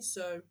journey.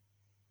 So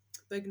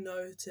big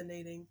no to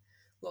needing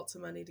lots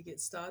of money to get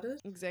started.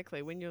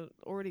 Exactly. When you're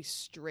already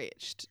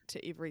stretched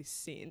to every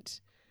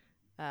cent,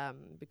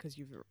 because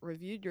you've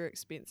reviewed your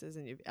expenses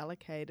and you've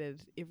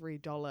allocated every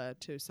dollar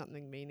to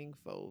something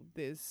meaningful,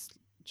 there's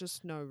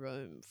just no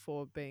room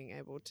for being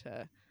able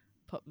to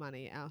put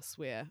money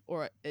elsewhere,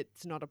 or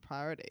it's not a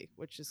priority,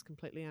 which is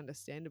completely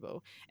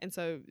understandable. And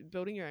so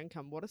building your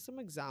income, what are some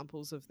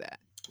examples of that?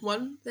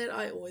 One that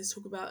I always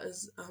talk about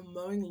is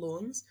mowing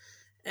lawns.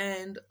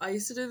 And I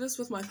used to do this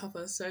with my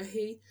papa. So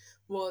he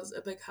was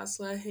a big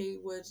hustler. He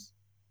was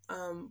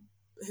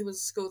a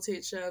school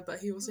teacher, but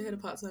he also had a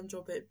part-time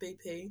job at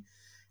BP,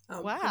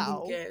 pumping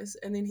Wow. gas.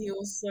 And then he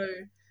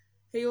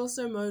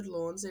also mowed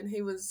lawns, and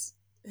he was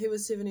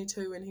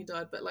 72 when he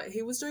died. But like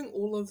he was doing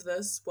all of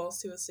this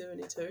whilst he was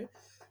 72.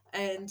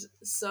 And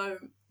so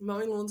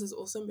mowing lawns is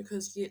awesome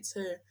because you get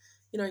to,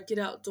 get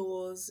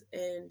outdoors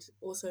and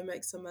also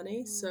make some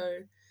money. So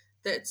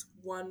that's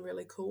one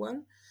really cool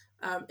one.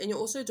 And you're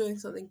also doing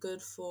something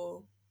good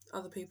for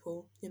other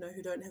people,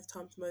 who don't have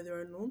time to mow their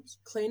own lawns.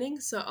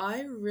 Cleaning. So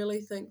I really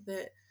think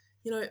that,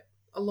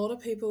 a lot of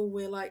people,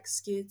 we're like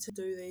scared to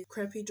do these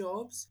crappy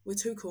jobs. We're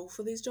too cool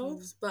for these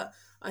jobs, but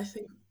I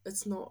think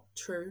it's not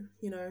true.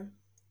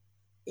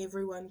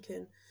 Everyone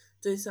can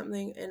do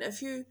something. And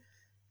if you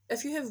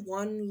have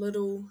one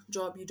little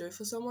job you do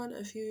for someone,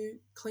 if you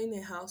clean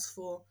their house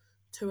for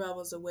 2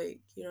 hours a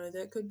week,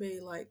 that could be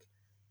like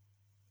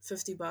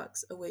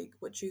 $50 a week,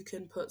 which you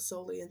can put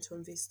solely into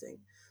investing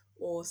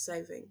or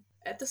saving.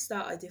 At the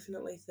start, I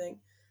definitely think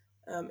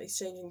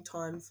exchanging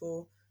time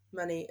for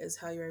money is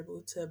how you're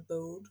able to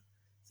build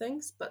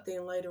things. But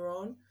then later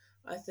on,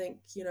 I think,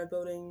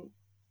 building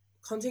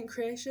content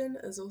creation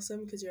is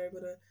awesome because you're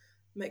able to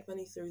make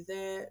money through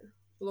that,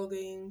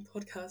 blogging,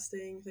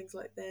 podcasting, things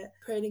like that.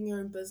 Creating your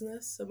own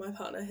business. So my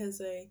partner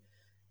has a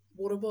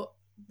water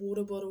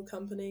bottle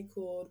company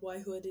called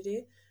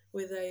Waihuadere,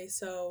 where they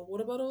sell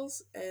water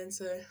bottles, and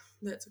so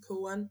that's a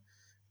cool one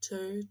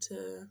too,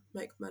 to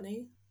make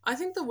money. I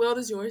think the world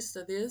is your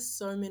oyster. There's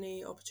so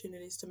many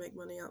opportunities to make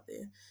money out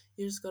there.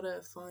 You just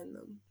gotta find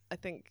them. I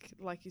think,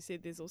 like you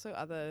said, there's also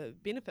other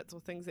benefits or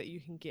things that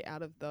you can get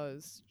out of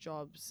those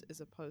jobs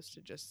as opposed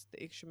to just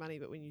the extra money.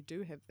 But when you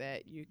do have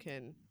that, you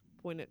can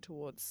point it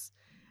towards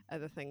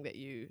the thing that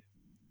you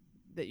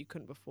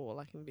couldn't before,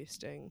 like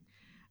investing,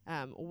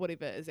 or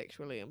whatever is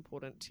actually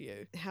important to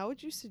you. How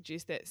would you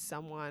suggest that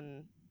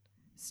someone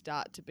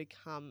start to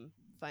become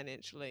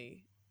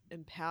financially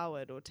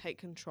empowered or take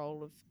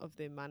control of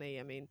their money?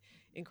 I mean,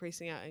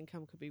 increasing our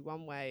income could be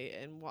one way,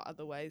 and what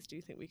other ways do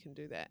you think we can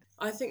do that?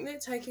 I think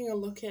that taking a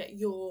look at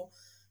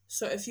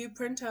so if you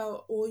print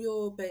out all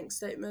your bank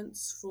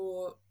statements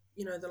for,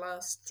 the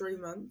last 3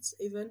 months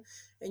even,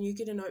 and you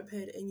get a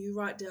notepad and you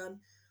write down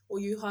or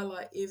you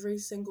highlight every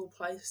single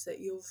place that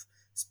you've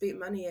spent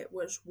money at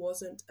which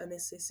wasn't a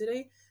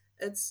necessity,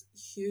 it's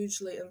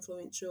hugely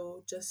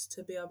influential just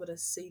to be able to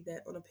see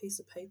that on a piece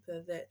of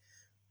paper that,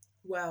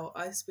 wow,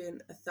 I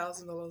spent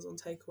 $1,000 on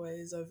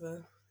takeaways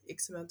over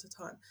X amount of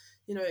time.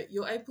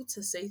 You're able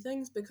to see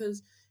things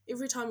because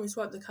every time we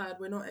swipe the card,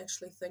 we're not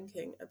actually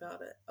thinking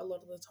about it a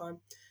lot of the time.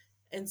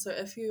 And so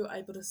if you're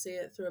able to see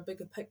it through a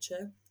bigger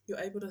picture, you're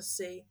able to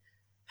see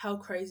how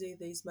crazy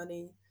these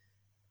money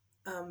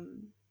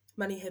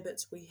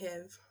habits we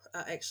have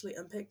are actually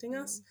impacting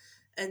us.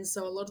 And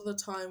so a lot of the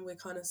time we're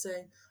kind of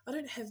saying, I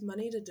don't have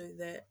money to do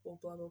that, or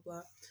blah, blah,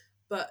 blah.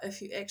 But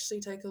if you actually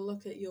take a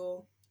look at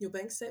your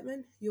bank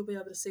statement, you'll be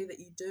able to see that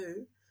you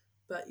do,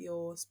 but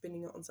you're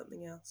spending it on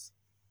something else.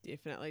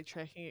 Definitely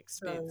tracking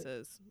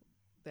expenses.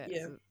 That's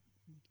a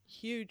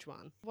huge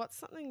one. What's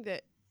something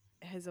that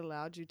has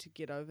allowed you to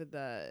get over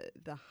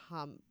the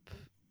hump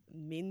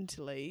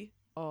mentally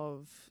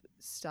of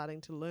starting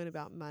to learn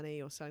about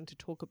money or starting to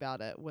talk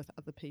about it with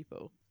other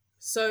people?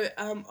 So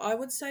I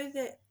would say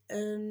that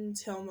in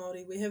Te Ao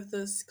Māori, we have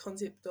this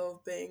concept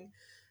of being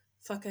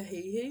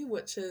whakahihi,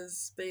 which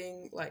is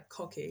being like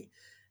cocky.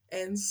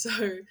 And so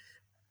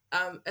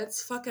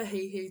it's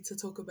whakahihi to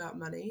talk about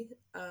money.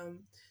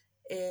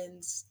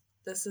 And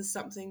this is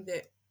something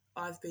that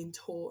I've been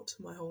taught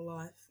my whole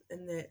life,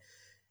 and that,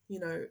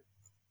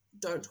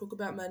 don't talk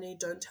about money,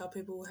 don't tell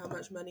people how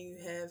much money you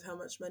have, how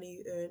much money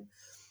you earn.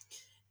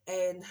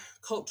 And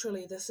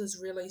culturally, this is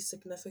really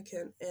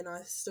significant, and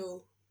I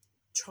still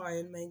try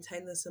and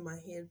maintain this in my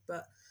head,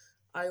 but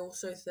I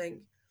also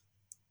think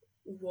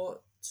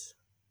what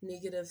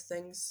negative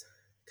things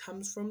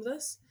comes from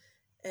this,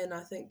 and I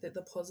think that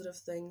the positive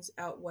things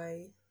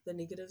outweigh the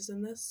negatives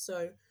in this.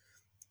 So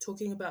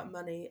talking about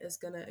money is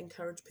going to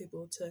encourage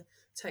people to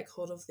take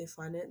hold of their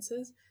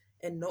finances,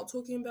 and not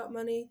talking about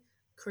money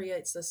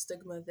creates a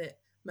stigma that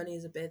money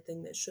is a bad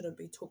thing that shouldn't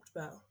be talked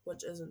about,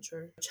 which isn't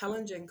true.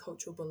 Challenging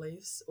cultural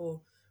beliefs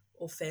or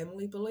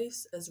family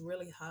beliefs is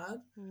really hard,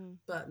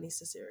 but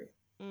necessary.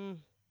 And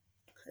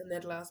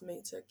that allows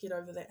me to get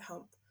over that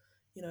hump,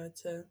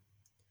 to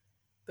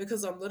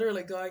because I'm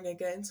literally going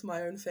against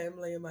my own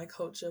family and my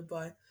culture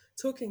by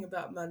talking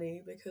about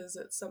money, because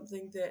it's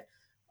something that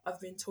I've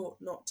been taught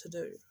not to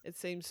do. It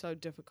seems so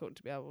difficult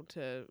to be able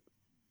to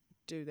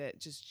do that,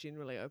 just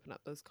generally open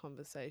up those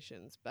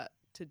conversations, but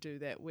to do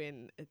that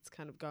when it's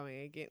kind of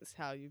going against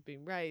how you've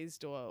been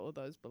raised or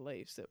those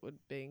beliefs, it would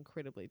be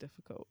incredibly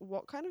difficult.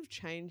 What kind of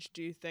change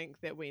do you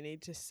think that we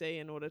need to see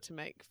in order to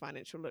make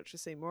financial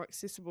literacy more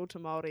accessible to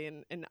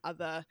Māori and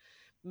other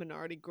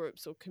minority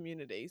groups or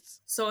communities?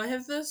 So I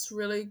have this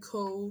really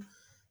cool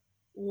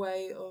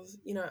way of,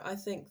 I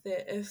think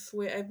that if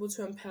we're able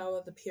to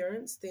empower the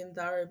parents, then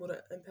they're able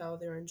to empower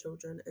their own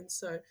children. And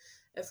so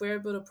if we're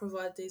able to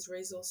provide these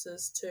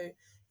resources to,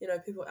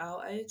 people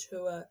our age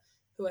who are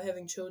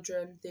having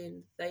children,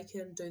 then they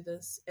can do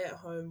this at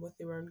home with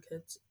their own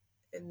kids.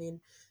 And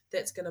then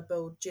that's going to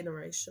build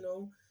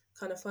generational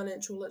kind of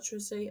financial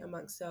literacy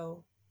amongst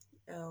our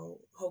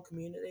whole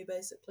community,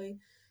 basically.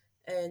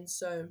 And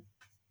so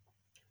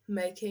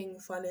making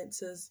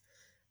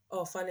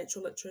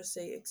financial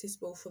literacy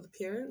accessible for the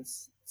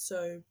parents.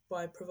 So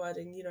by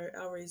providing,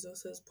 our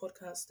resources,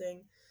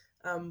 podcasting,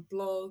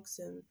 blogs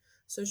and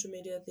social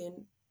media,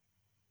 then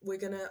we're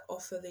going to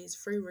offer these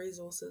free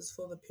resources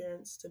for the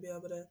parents to be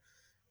able to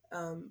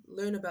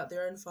learn about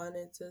their own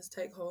finances,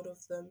 take hold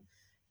of them,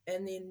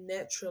 and then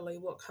naturally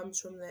what comes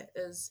from that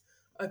is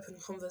open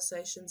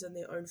conversations in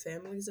their own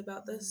families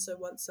about this. So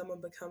once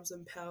someone becomes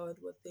empowered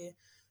with their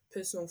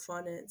personal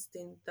finance,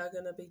 then they're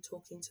going to be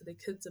talking to their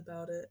kids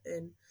about it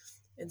and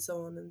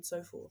so on and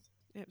so forth.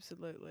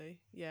 Absolutely.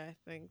 Yeah, I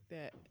think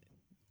that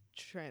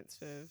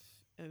transfer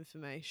of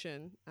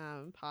information,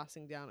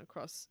 passing down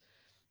across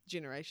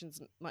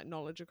generations, like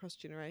knowledge across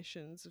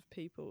generations of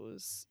people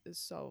is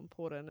so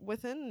important.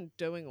 Within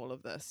doing all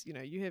of this,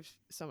 you have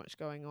so much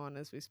going on,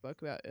 as we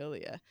spoke about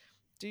earlier.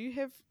 Do you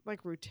have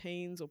like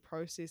routines or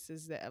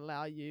processes that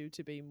allow you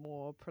to be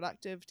more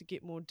productive, to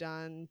get more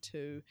done,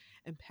 to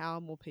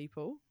empower more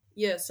people?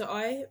 Yeah, so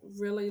I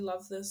really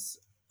love this.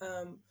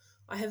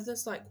 I have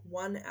this like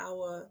 1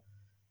 hour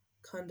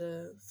kind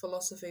of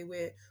philosophy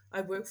where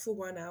I work for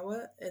 1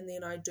 hour and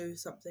then I do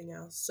something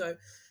else. So,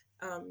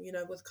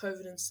 with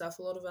COVID and stuff,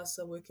 a lot of us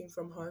are working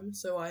from home.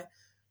 So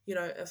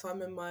if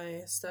I'm in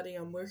my study,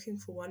 I'm working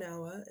for 1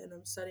 hour and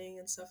I'm studying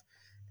and stuff.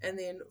 And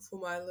then for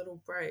my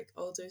little break,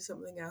 I'll do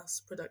something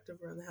else productive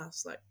around the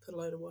house, like put a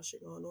load of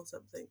washing on or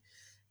something.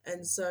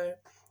 And so,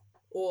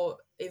 or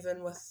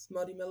even with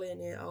Māori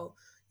Millionaire, I'll,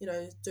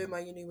 do my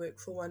uni work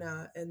for 1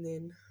 hour and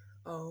then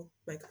I'll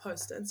make a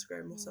post to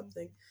Instagram or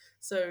something.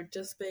 So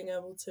just being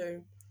able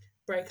to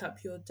break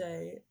up your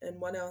day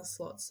in 1 hour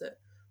slots, it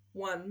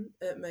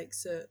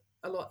makes it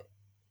a lot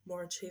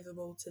more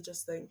achievable to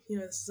just think,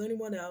 this is only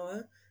 1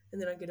 hour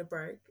and then I get a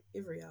break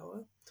every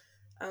hour.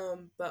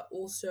 But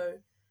also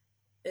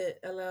it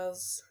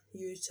allows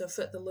you to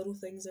fit the little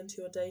things into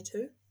your day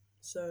too.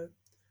 So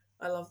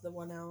I love the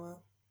 1 hour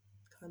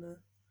kind of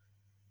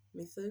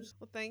method.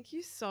 Well, thank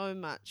you so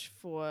much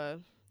for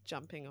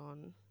jumping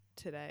on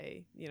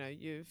today.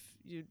 You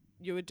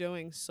are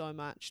doing so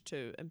much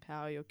to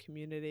empower your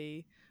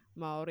community,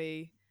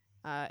 Māori,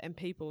 and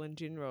people in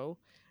general.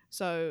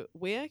 So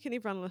where can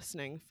everyone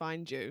listening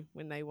find you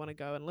when they want to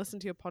go and listen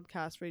to your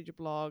podcast, read your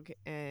blog,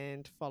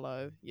 and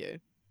follow you?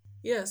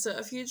 Yeah, so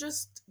if you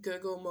just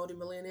Google Māori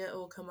Millionaire, it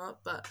will come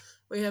up. But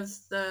we have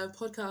the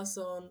podcast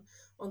on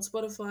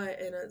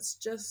Spotify, and it's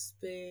just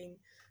being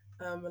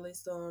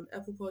released on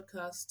Apple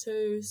Podcasts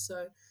too.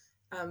 So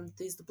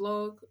there's the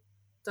blog,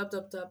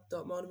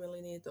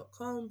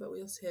 www.maorimillionaire.com, but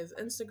we also have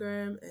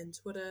Instagram and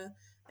Twitter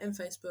and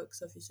Facebook.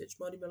 So if you search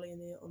Māori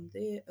Millionaire on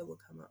there, it will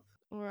come up.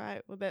 All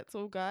right. Well, that's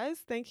all, guys.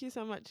 Thank you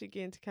so much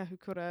again to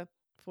Kahukura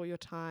for your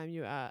time.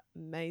 You are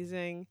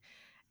amazing.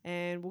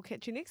 And we'll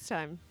catch you next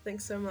time.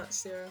 Thanks so much,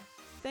 Sarah.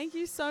 Thank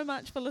you so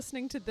much for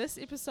listening to this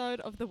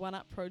episode of the One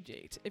Up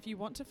Project. If you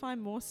want to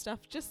find more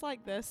stuff just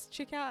like this,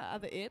 check out our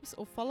other apps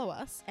or follow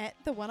us at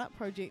the One Up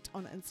Project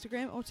on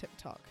Instagram or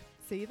TikTok.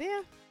 See you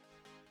there.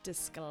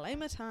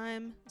 Disclaimer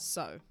time.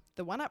 So,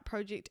 the One Up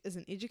Project is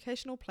an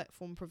educational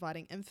platform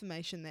providing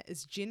information that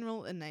is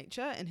general in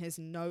nature and has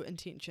no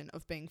intention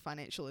of being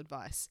financial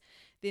advice.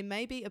 There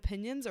may be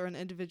opinions or an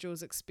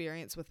individual's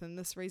experience within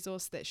this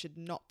resource that should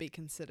not be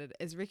considered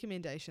as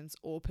recommendations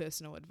or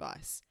personal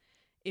advice.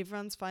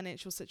 Everyone's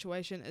financial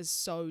situation is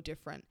so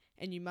different,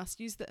 and you must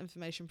use the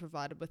information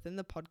provided within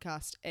the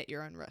podcast at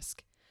your own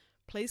risk.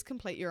 Please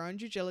complete your own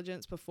due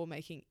diligence before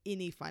making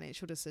any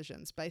financial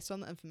decisions based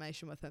on the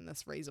information within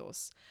this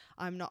resource.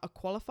 I'm not a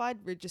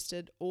qualified,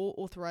 registered, or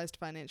authorized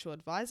financial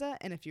advisor,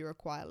 and if you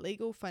require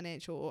legal,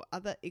 financial, or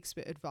other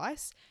expert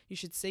advice, you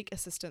should seek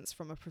assistance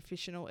from a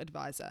professional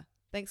advisor.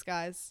 Thanks,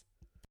 guys.